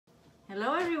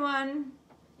Hello everyone,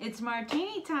 it's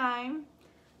martini time.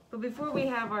 But before we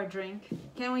have our drink,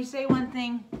 can we say one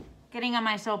thing? Getting on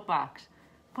my soapbox.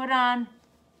 Put on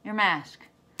your mask.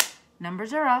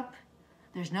 Numbers are up.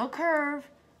 There's no curve.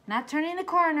 Not turning the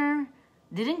corner.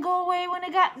 Didn't go away when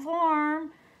it got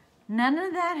warm. None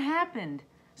of that happened.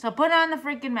 So put on the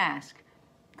freaking mask.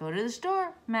 Go to the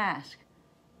store, mask.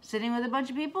 Sitting with a bunch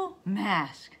of people,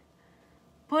 mask.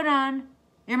 Put on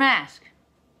your mask.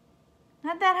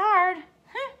 Not that hard.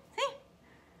 See?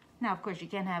 Now, of course, you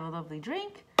can't have a lovely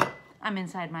drink. I'm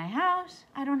inside my house.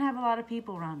 I don't have a lot of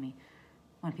people around me.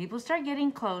 When people start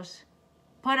getting close,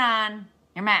 put on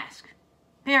your mask.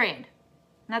 Period.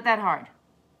 Not that hard.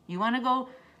 You want to go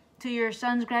to your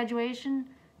son's graduation,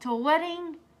 to a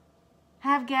wedding,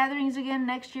 have gatherings again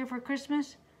next year for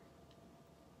Christmas?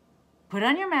 Put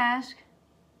on your mask.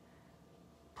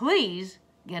 Please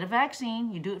get a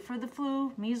vaccine. You do it for the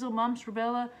flu, measles, mumps,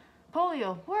 rubella,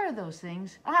 polio. Where are those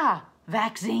things? Ah,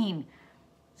 vaccine.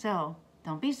 So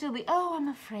don't be silly. Oh, I'm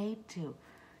afraid to.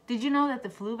 Did you know that the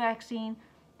flu vaccine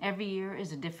every year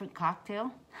is a different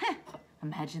cocktail?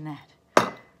 Imagine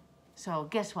that. So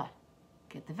guess what?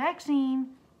 Get the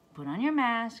vaccine, put on your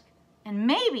mask, and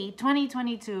maybe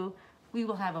 2022, we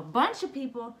will have a bunch of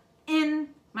people in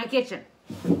my kitchen.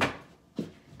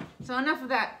 So enough of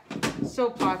that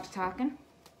soapbox talking.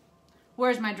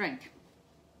 Where's my drink?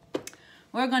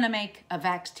 We're gonna make a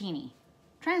Vactini.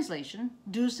 Translation,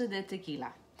 Dulce de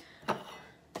tequila.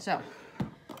 So,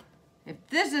 if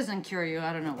this doesn't cure you,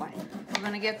 I don't know why. We're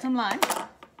gonna get some lime.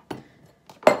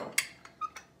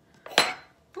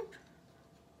 Oop.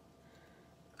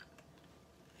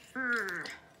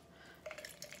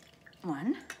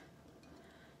 One.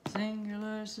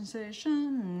 Singular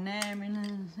sensation, every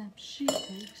step she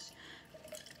takes.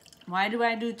 Why do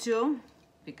I do two?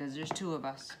 Because there's two of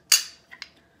us.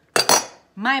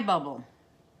 My bubble.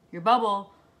 Your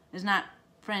bubble is not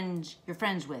friends you're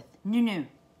friends with. No.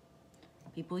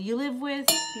 People you live with,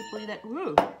 people that,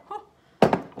 woo.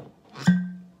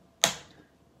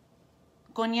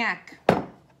 Cognac.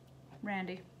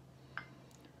 Brandy.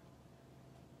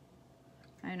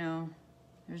 I know,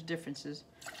 there's differences.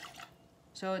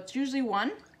 So it's usually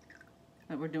one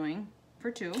that we're doing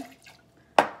for two.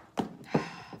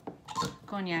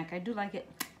 Cognac, I do like it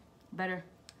better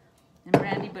than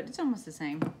brandy, but it's almost the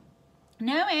same.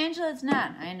 No, Angela, it's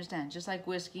not. I understand. Just like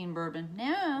whiskey and bourbon.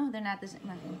 No, they're not the same.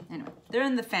 Anyway, they're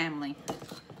in the family,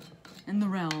 in the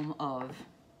realm of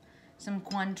some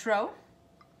Cointreau.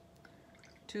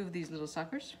 Two of these little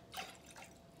suckers.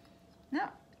 No,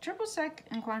 triple sec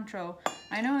and Cointreau.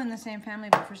 I know in the same family,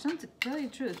 but for some, to tell you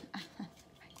the truth,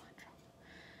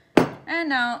 and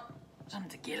now, some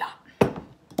tequila.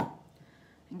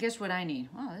 And guess what I need?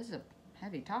 Wow, this is a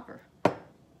heavy topper.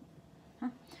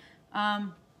 Huh?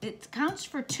 It counts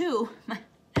for two.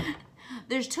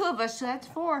 There's two of us, so that's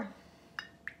four.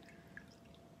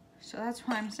 So that's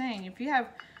why I'm saying, if you have,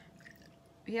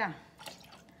 yeah,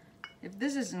 if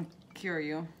this doesn't cure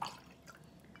you,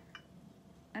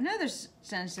 another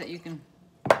sense that you can,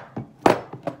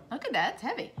 look at that, it's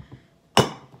heavy.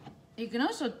 You can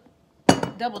also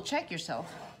double check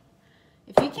yourself.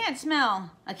 If you can't smell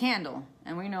a candle,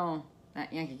 and we know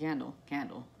that Yankee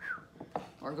candle,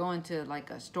 or going to like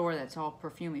a store that's all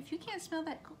perfume, if you can't smell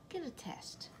that, go get a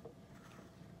test.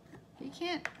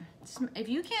 If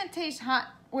you can't taste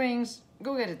hot wings,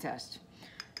 go get a test.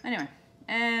 Anyway,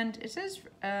 and it says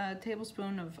a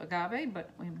tablespoon of agave,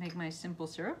 but we make my simple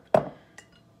syrup.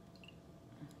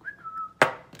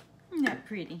 Isn't that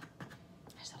pretty?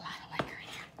 There's a lot of liquor in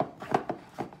here.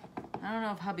 I don't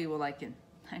know if hubby will like it.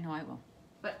 I know I will.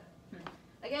 But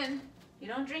again, you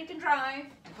don't drink and drive.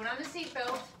 You put on the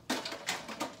seatbelt.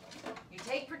 You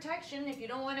take protection if you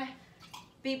don't want to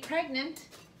be pregnant.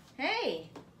 Hey,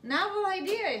 novel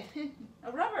idea.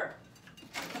 A rubber.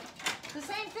 It's the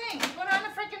same thing. Put on a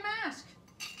freaking mask.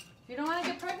 If you don't want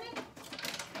to get pregnant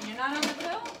and you're not on the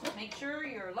pill, make sure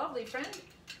your lovely friend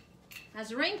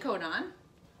has a raincoat on.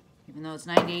 Even though it's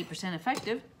 98%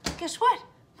 effective. Guess what?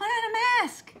 Put on a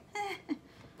mask.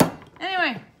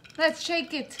 Anyway, let's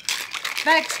shake it.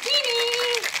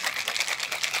 Vactini!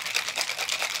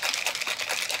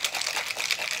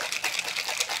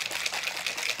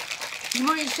 The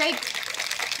more you shake,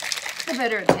 the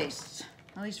better it tastes.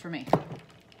 At least for me.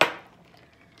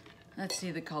 Let's see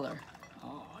the color.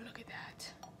 Oh, look at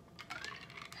that.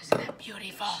 Isn't that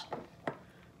beautiful?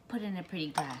 Put in a pretty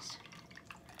glass.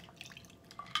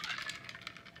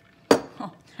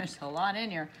 Oh, there's a lot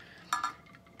in here.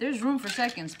 There's room for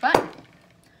seconds, but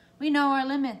we know our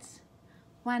limits.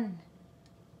 One.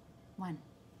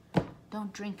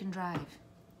 Don't drink and drive.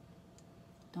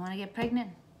 Don't want to get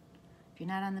pregnant? If you're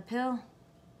not on the pill,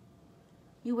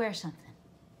 you wear something.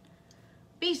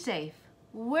 Be safe.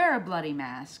 Wear a bloody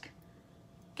mask.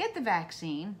 Get the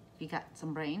vaccine if you got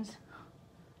some brains.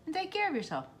 And take care of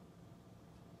yourself.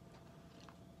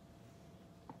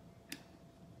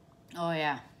 Oh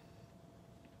yeah.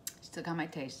 Still got my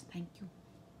taste. Thank you.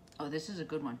 Oh, this is a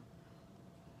good one.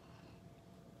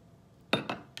 Oh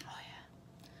yeah.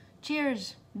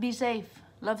 Cheers. Be safe.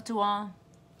 Love to all.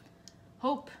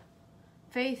 Hope.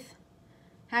 Faith.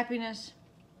 Happiness.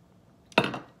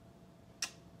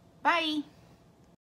 Bye.